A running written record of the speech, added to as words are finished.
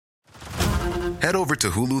Head over to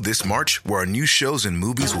Hulu this March, where our new shows and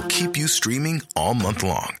movies will keep you streaming all month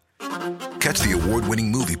long. Catch the award-winning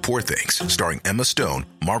movie Poor Things, starring Emma Stone,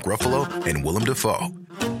 Mark Ruffalo, and Willem Dafoe.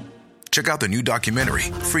 Check out the new documentary,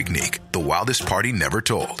 Freaknik, The Wildest Party Never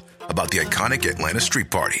Told, about the iconic Atlanta Street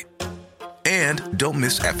Party. And don't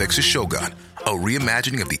miss FX's Shogun, a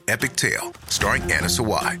reimagining of the epic tale, starring Anna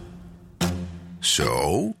Sawai.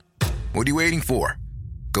 So, what are you waiting for?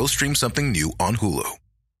 Go stream something new on Hulu.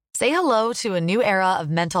 Say hello to a new era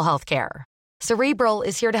of mental health care. Cerebral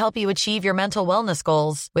is here to help you achieve your mental wellness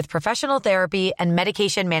goals with professional therapy and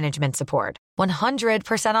medication management support.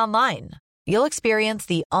 100% online. You'll experience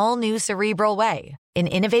the all-new Cerebral Way, an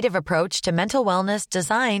innovative approach to mental wellness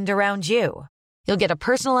designed around you. You'll get a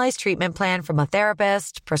personalized treatment plan from a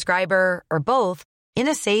therapist, prescriber, or both in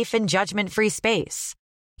a safe and judgment-free space.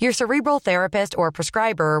 Your Cerebral therapist or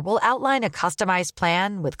prescriber will outline a customized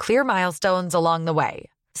plan with clear milestones along the way,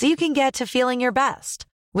 so you can get to feeling your best.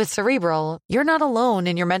 With Cerebral, you're not alone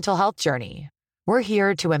in your mental health journey. We're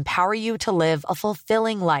here to empower you to live a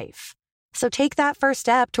fulfilling life. So take that first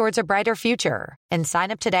step towards a brighter future and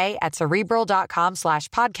sign up today at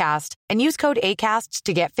Cerebral.com/podcast and use code ACAST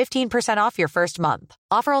to get 15% off your first month.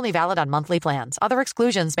 Offer only valid on monthly plans. Other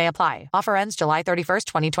exclusions may apply. Offer ends July 31st,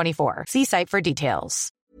 2024. See site for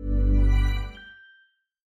details.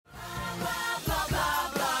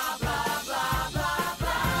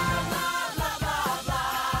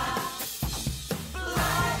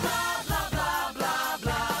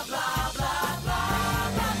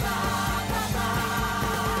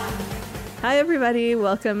 Hi, everybody.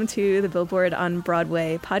 Welcome to the Billboard on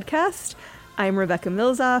Broadway podcast. I'm Rebecca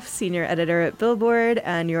Milzoff, senior editor at Billboard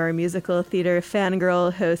and your musical theater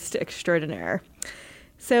fangirl host extraordinaire.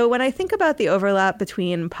 So when I think about the overlap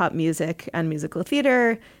between pop music and musical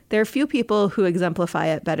theater, there are few people who exemplify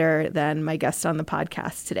it better than my guest on the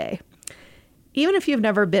podcast today. Even if you've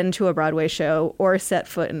never been to a Broadway show or set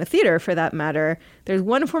foot in a theater for that matter, there's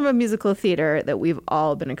one form of musical theater that we've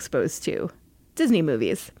all been exposed to: Disney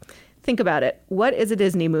movies. Think about it. What is a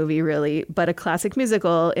Disney movie, really, but a classic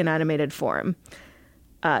musical in animated form?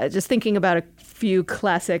 Just thinking about a few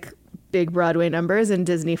classic big Broadway numbers in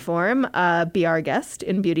Disney form. Be Our Guest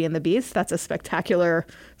in Beauty and the Beast. That's a spectacular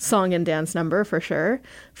song and dance number for sure.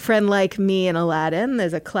 Friend Like Me in Aladdin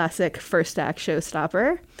is a classic first act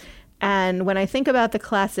showstopper. And when I think about the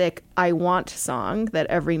classic I Want song that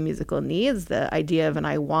every musical needs, the idea of an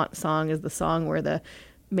I Want song is the song where the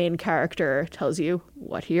main character tells you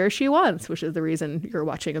what he or she wants, which is the reason you're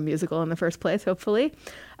watching a musical in the first place, hopefully.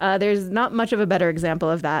 There's not much of a better example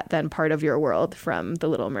of that than Part of Your World from The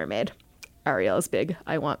Little Mermaid, Ariel's big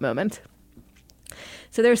I Want moment.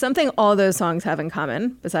 So there's something all those songs have in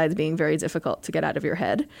common, besides being very difficult to get out of your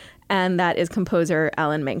head, and that is composer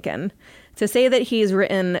Alan Menken. To say that he's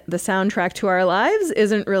written the soundtrack to our lives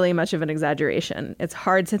isn't really much of an exaggeration. It's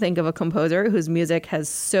hard to think of a composer whose music has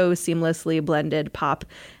so seamlessly blended pop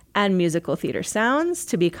and musical theater sounds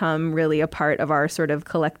to become really a part of our sort of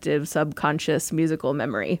collective subconscious musical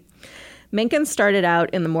memory. Menken started out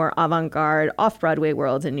in the more avant-garde off-Broadway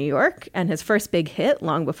world in New York, and his first big hit,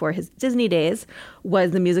 long before his Disney days,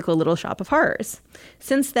 was the musical Little Shop of Horrors.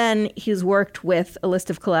 Since then, he's worked with a list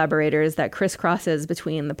of collaborators that crisscrosses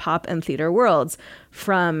between the pop and theater worlds,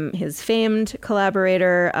 from his famed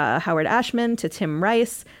collaborator Howard Ashman to Tim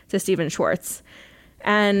Rice to Stephen Schwartz.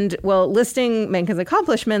 And, well, listing Menken's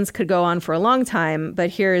accomplishments could go on for a long time, but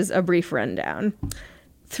here's a brief rundown.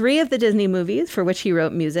 3 of the Disney movies for which he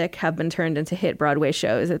wrote music have been turned into hit Broadway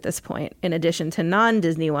shows at this point, in addition to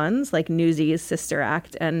non-Disney ones like Newsies' Sister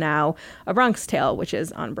Act and now A Bronx Tale, which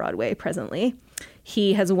is on Broadway presently.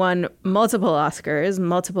 He has won multiple Oscars,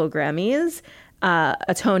 multiple Grammys,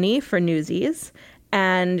 a Tony for Newsies,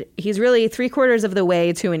 and he's really 3/4 of the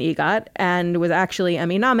way to an EGOT and was actually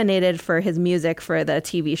Emmy nominated for his music for the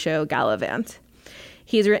TV show Gallivant.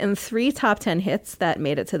 He's written 3 top 10 hits that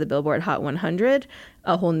made it to the Billboard Hot 100,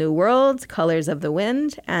 A Whole New World, Colors of the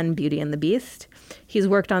Wind, and Beauty and the Beast. He's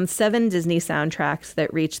worked on 7 Disney soundtracks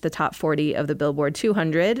that reached the top 40 of the Billboard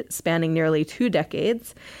 200, spanning nearly 2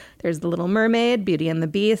 decades. There's The Little Mermaid, Beauty and the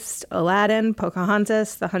Beast, Aladdin,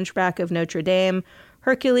 Pocahontas, The Hunchback of Notre Dame,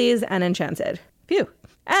 Hercules, and Enchanted. Phew.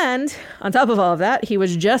 And on top of all of that, he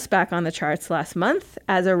was just back on the charts last month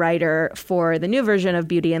as a writer for the new version of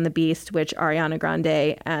Beauty and the Beast, which Ariana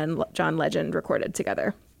Grande and John Legend recorded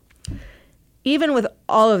together. Even with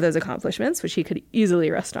all of those accomplishments, which he could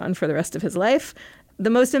easily rest on for the rest of his life,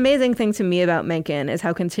 the most amazing thing to me about Menken is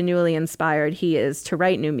how continually inspired he is to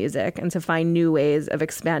write new music and to find new ways of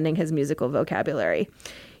expanding his musical vocabulary.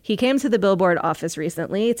 He came to the Billboard office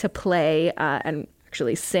recently to play and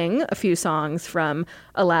actually sing a few songs from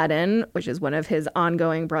Aladdin, which is one of his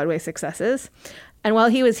ongoing Broadway successes. And while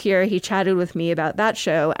he was here, he chatted with me about that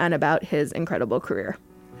show and about his incredible career.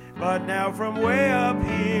 But now from way up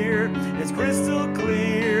here, it's crystal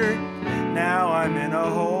clear. Now I'm in a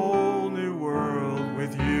whole new world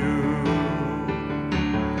with you.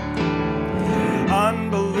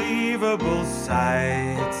 Unbelievable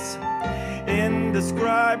sights,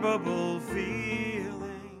 indescribable feeling.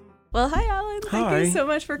 Well, hi, Alan. Thank Hi. you so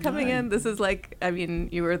much for coming Hi. in. This is like, I mean,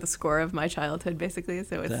 you were the score of my childhood, basically,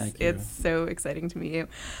 so Thank you. it's so exciting to meet you.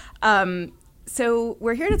 So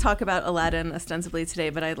we're here to talk about Aladdin ostensibly today,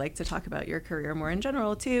 but I'd like to talk about your career more in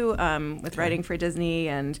general, too, with writing for Disney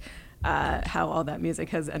and how all that music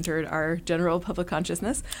has entered our general public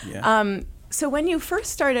consciousness. Yeah. So when you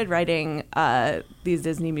first started writing these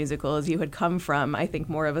Disney musicals, you had come from, I think,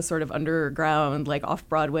 more of a sort of underground, like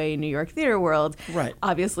off-Broadway New York theater world. Right.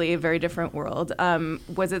 Obviously, a very different world.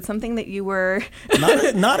 Was it something that you were...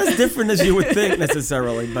 not as different as you would think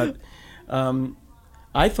necessarily, but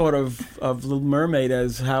I thought of Little Mermaid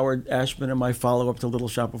as Howard Ashman and my follow-up to Little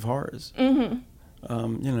Shop of Horrors.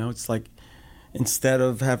 Mm-hmm. It's like instead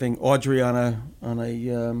of having Audrey on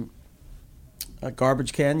a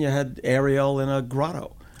garbage can, you had Ariel in a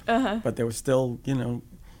grotto. But they were still,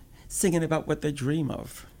 singing about what they dream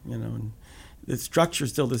of, and the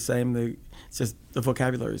structure's still the same. It's just the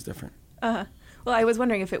vocabulary is different. Well, I was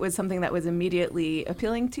wondering if it was something that was immediately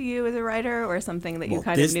appealing to you as a writer or something that you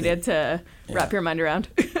kind Disney. of needed to wrap your mind around.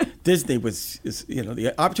 Disney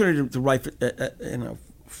the opportunity to write,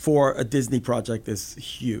 for a Disney project is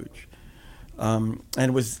huge. And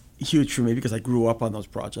it was huge for me because I grew up on those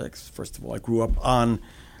projects. First of all, I grew up on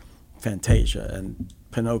Fantasia and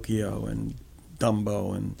Pinocchio and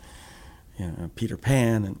Dumbo and Peter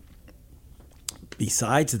Pan. And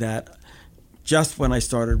besides that, just when I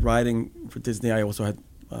started writing for Disney, I also had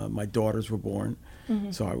my daughters were born.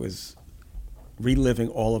 Mm-hmm. So I was reliving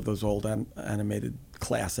all of those old animated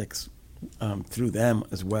classics through them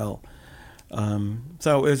as well.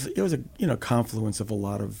 So it was a confluence of a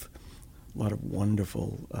lot of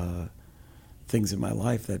wonderful things in my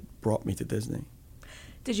life that brought me to Disney.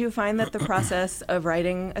 Did you find that the process of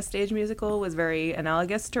writing a stage musical was very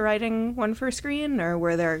analogous to writing one for screen, or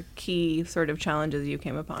were there key sort of challenges you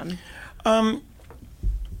came upon?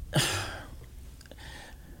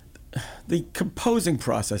 The composing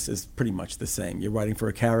process is pretty much the same. You're writing for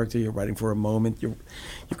a character, you're writing for a moment, you're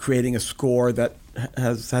creating a score that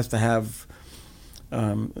has to have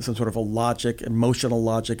some sort of a logic, emotional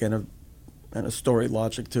logic, and a story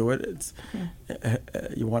logic to it.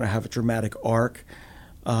 You want to have a dramatic arc.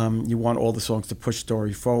 You want all the songs to push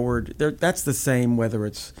story forward. That's the same whether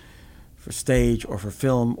it's for stage or for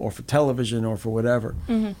film or for television or for whatever.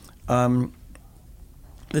 Mm-hmm.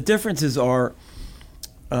 The differences are,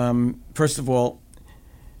 first of all,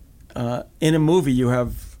 in a movie you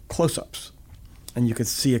have close-ups, and you can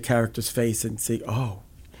see a character's face and see, oh,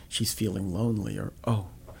 she's feeling lonely, or oh,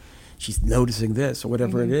 she's noticing this, or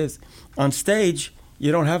whatever mm-hmm. it is. On stage,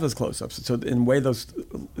 you don't have those close-ups. So in a way, there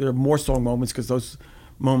are more song moments because those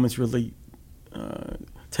moments really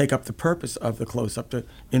take up the purpose of the close-up to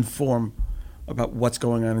inform about what's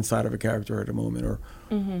going on inside of a character at a moment, or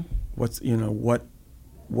mm-hmm.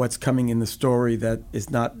 what's coming in the story that is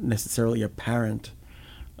not necessarily apparent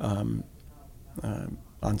on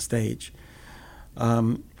stage.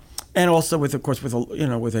 And also with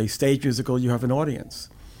a stage musical, you have an audience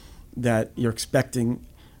that you're expecting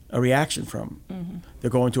a reaction from. Mm-hmm. They're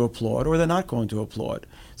going to applaud or they're not going to applaud.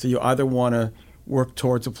 So you either want to work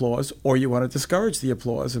towards applause or you want to discourage the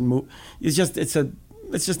applause and move. It's just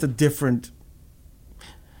a different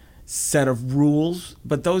set of rules,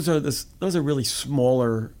 but those are really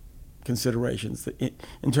smaller considerations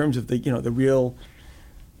in terms of the real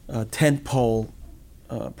tentpole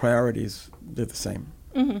priorities. They're the same.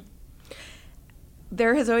 Mm-hmm.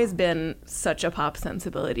 There has always been such a pop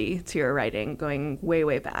sensibility to your writing, going way,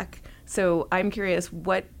 way back. So I'm curious,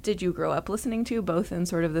 what did you grow up listening to, both in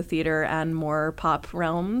sort of the theater and more pop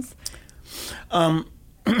realms? I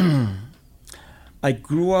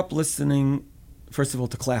grew up listening, first of all,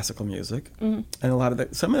 to classical music, mm-hmm.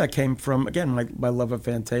 and some of that came from, again, my love of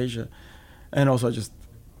Fantasia, and also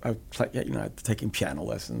taking piano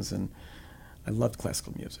lessons, and I loved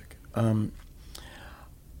classical music.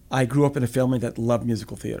 I grew up in a family that loved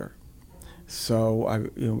musical theater, so I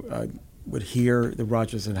would hear the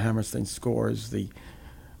Rodgers and Hammerstein scores, the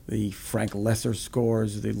Frank Lesser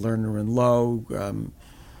scores, the Lerner and Lowe.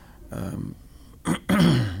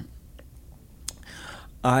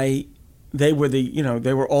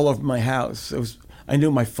 They were all over my house. I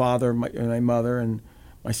knew my father, my mother, and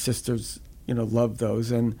my sisters, loved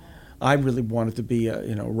those, and I really wanted to be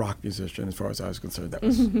a rock musician. As far as I was concerned, that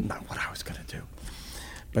was not what I was going to do.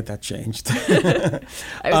 But that changed. I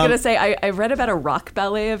was going to say, I read about a rock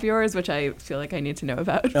ballet of yours, which I feel like I need to know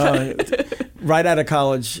about. Right out of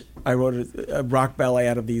college, I wrote a rock ballet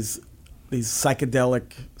out of these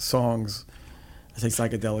psychedelic songs. I say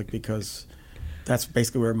psychedelic because that's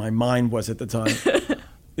basically where my mind was at the time.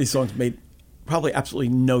 These songs made probably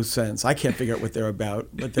absolutely no sense. I can't figure out what they're about,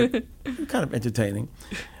 but they're kind of entertaining.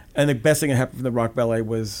 And the best thing that happened from the rock ballet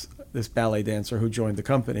was this ballet dancer who joined the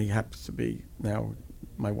company, happens to be now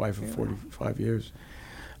my wife of 45 years.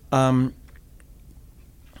 And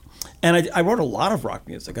I wrote a lot of rock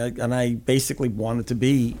music, and I basically wanted to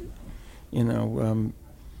be,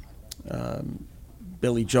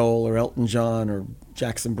 Billy Joel or Elton John or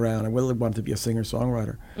Jackson Browne. I really wanted to be a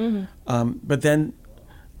singer-songwriter. But then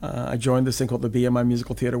I joined this thing called the BMI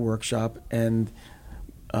Musical Theater Workshop and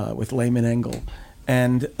with Lehman Engel.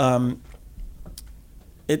 And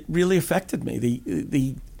it really affected me.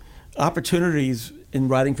 The opportunities in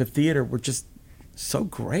writing for theater were just so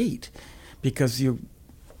great because you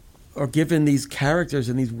are given these characters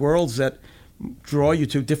and these worlds that draw you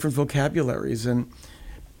to different vocabularies and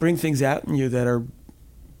bring things out in you that are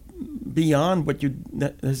beyond what you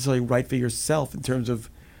necessarily write for yourself in terms of,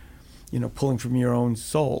 pulling from your own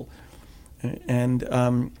soul. And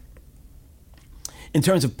in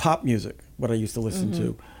terms of pop music, what I used to listen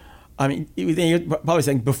to, I mean, you're probably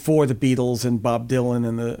saying before the Beatles and Bob Dylan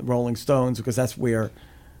and the Rolling Stones, because that's where,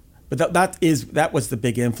 but that was the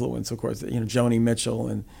big influence, of course. Joni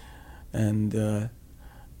Mitchell and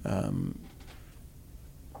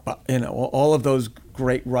all of those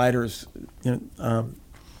great writers,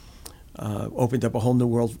 opened up a whole new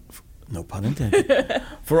world. No pun intended.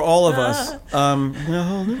 For all of us.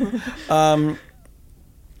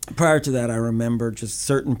 Prior to that, I remember just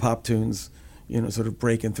certain pop tunes, sort of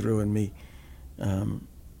breaking through and me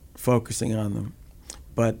focusing on them.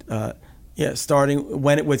 But starting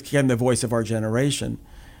when it became the voice of our generation,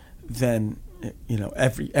 then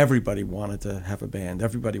everybody wanted to have a band.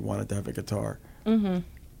 Everybody wanted to have a guitar. Mm-hmm.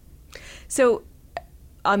 So,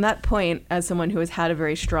 on that point, as someone who has had a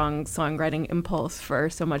very strong songwriting impulse for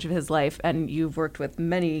so much of his life, and you've worked with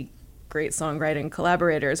many great songwriting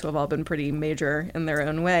collaborators who have all been pretty major in their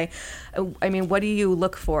own way, I mean, what do you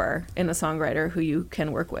look for in a songwriter who you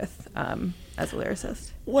can work with as a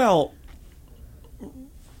lyricist? Well,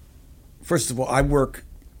 first of all, I work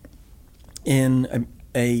in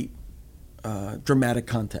a dramatic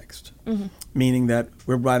context, meaning that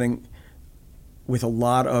we're writing with a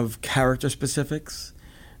lot of character specifics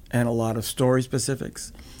and a lot of story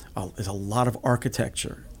specifics. There's a lot of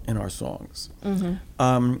architecture in our songs. So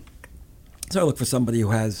I look for somebody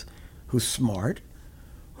who's smart,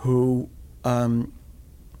 who has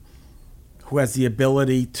the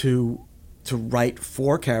ability to write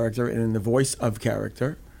for character and in the voice of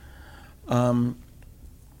character. I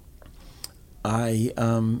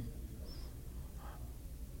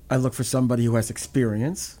look for somebody who has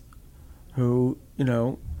experience, who,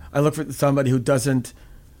 I look for somebody who doesn't,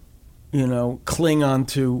 cling on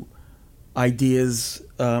to ideas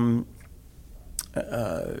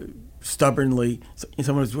stubbornly,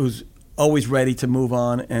 someone who's always ready to move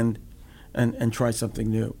on and try something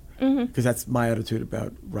new. Because that's my attitude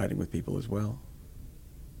about writing with people as well.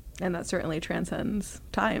 And that certainly transcends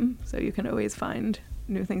time, so you can always find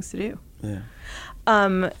new things to do. Yeah.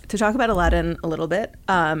 To talk about Aladdin a little bit,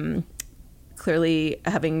 clearly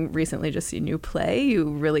having recently just seen you play, you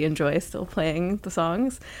really enjoy still playing the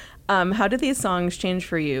songs. How did these songs change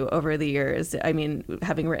for you over the years? I mean,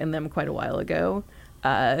 having written them quite a while ago,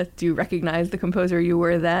 do you recognize the composer you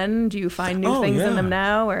were then? Do you find new things in them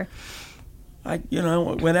now? Or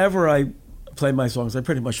whenever I play my songs, I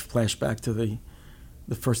pretty much flash back to the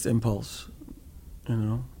first impulse.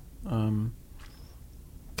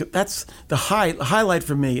 That's the highlight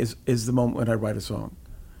for me is the moment when I write a song,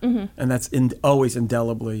 and that's always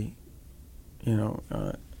indelibly,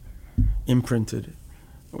 imprinted.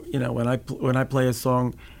 When I play a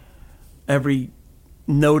song, every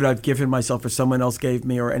note I've given myself or someone else gave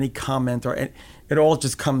me or any comment it all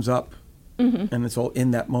just comes up, and it's all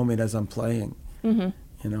in that moment as I'm playing. I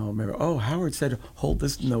remember, Howard said, hold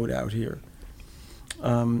this note out here,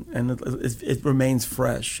 and it remains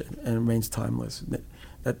fresh and remains timeless.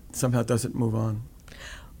 That somehow doesn't move on.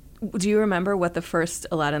 Do you remember what the first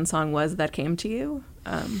Aladdin song was that came to you?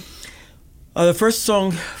 The first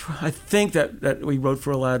song, I think that we wrote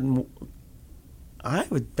for Aladdin, I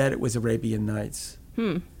would bet it was Arabian Nights.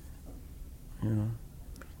 And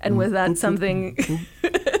was that something?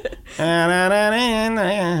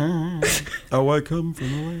 Oh, I come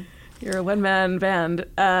from away. You're a one-man band.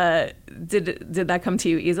 Did that come to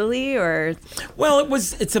you easily, or? Well,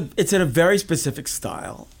 it's in a very specific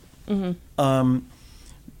style. Mm-hmm.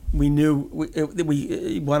 We knew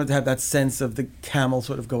we wanted to have that sense of the camel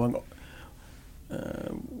sort of going,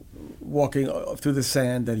 walking through the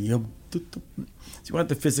sand, and so you want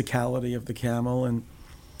the physicality of the camel, and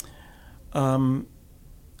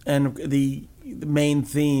the main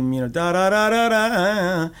theme, da da da da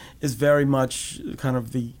da, is very much kind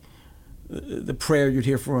of the prayer you'd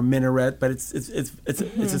hear from a minaret, but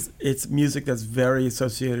it's music that's very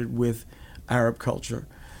associated with Arab culture.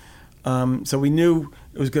 So we knew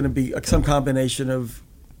it was going to be some combination of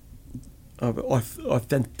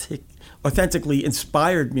authentically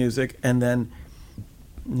inspired music, and then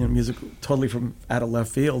music totally from out of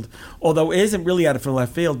left field. Although it isn't really out of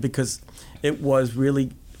left field, because it was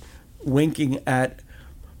really winking at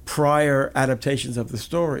prior adaptations of the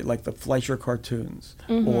story, like the Fleischer cartoons,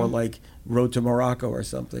 or like Road to Morocco or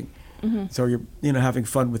something. So you're having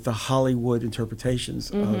fun with the Hollywood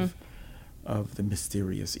interpretations of the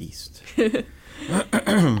mysterious East.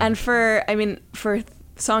 And for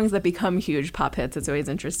songs that become huge pop hits, it's always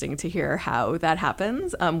interesting to hear how that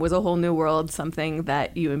happens. Was A Whole New World something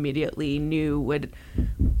that you immediately knew would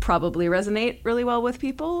probably resonate really well with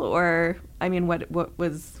people? Or, what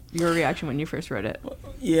was your reaction when you first wrote it?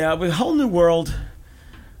 Yeah, with A Whole New World,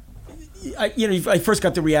 I first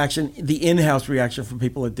got the in-house reaction from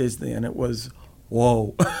people at Disney, and it was,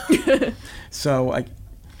 whoa. So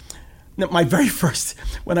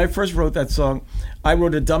when I first wrote that song, I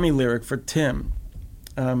wrote a dummy lyric for Tim,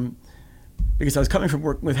 because I was coming from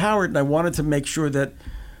working with Howard, and I wanted to make sure that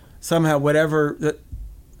somehow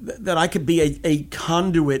that I could be a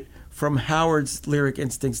conduit from Howard's lyric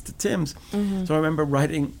instincts to Tim's. So I remember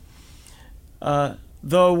writing, the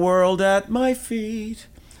world at my feet.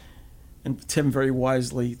 And Tim very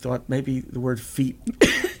wisely thought maybe the word feet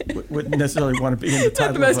wouldn't necessarily want to be in the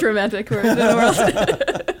title. The most romantic word in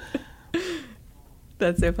the world.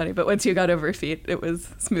 That's so funny. But once you got over feet, it was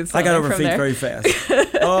smooth sailing. I got over from feet there. very fast.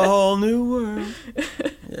 A whole new world.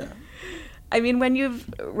 Yeah. When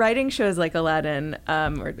you've writing shows like Aladdin,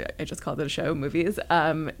 or I just called it a show, movies.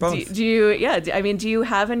 Both. Do you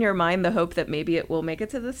have in your mind the hope that maybe it will make it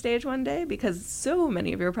to the stage one day? Because so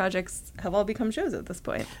many of your projects have all become shows at this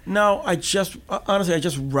point. No, I just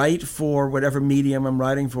write for whatever medium I'm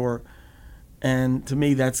writing for, and to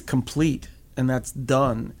me that's complete and that's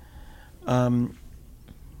done. And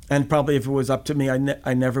probably if it was up to me,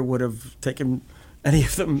 I never would have taken any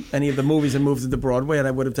of the movies and moved them to Broadway, and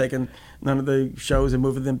I would have taken none of the shows and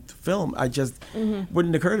moved them to film. I just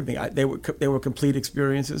wouldn't occur to me. They were complete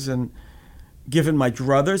experiences, and given my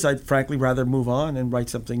druthers, I'd frankly rather move on and write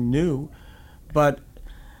something new. But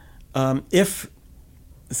if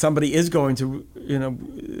somebody is going to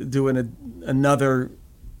do another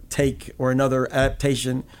take or another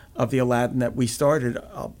adaptation of the Aladdin that we started,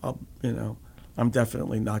 I'm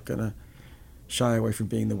definitely not going to shy away from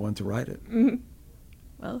being the one to write it.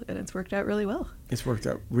 Well, and it's worked out really well. It's worked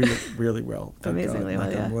out really, really well. Amazingly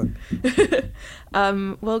well,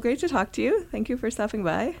 yeah. Well, great to talk to you. Thank you for stopping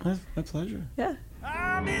by. My pleasure. Yeah.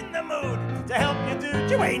 I'm in the mood to help you,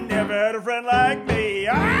 dude. You ain't never had a friend like me.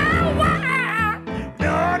 Oh, wow.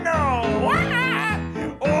 No.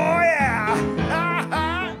 Wow. Oh,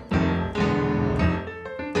 yeah.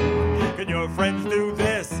 Can your friends do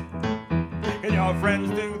this? Can your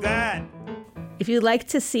friends do that? If you'd like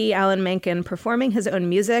to see Alan Menken performing his own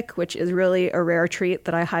music, which is really a rare treat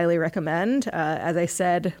that I highly recommend, as I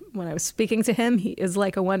said when I was speaking to him, he is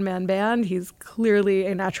like a one-man band. He's clearly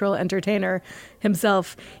a natural entertainer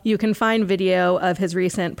himself. You can find video of his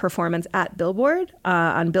recent performance at Billboard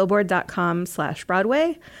on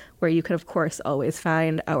billboard.com/Broadway, where you can, of course, always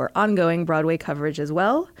find our ongoing Broadway coverage as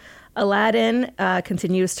well. Aladdin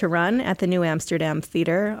continues to run at the New Amsterdam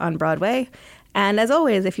Theater on Broadway. And as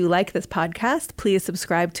always, if you like this podcast, please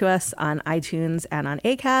subscribe to us on iTunes and on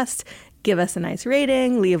Acast. Give us a nice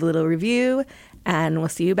rating, leave a little review, and we'll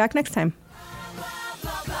see you back next time.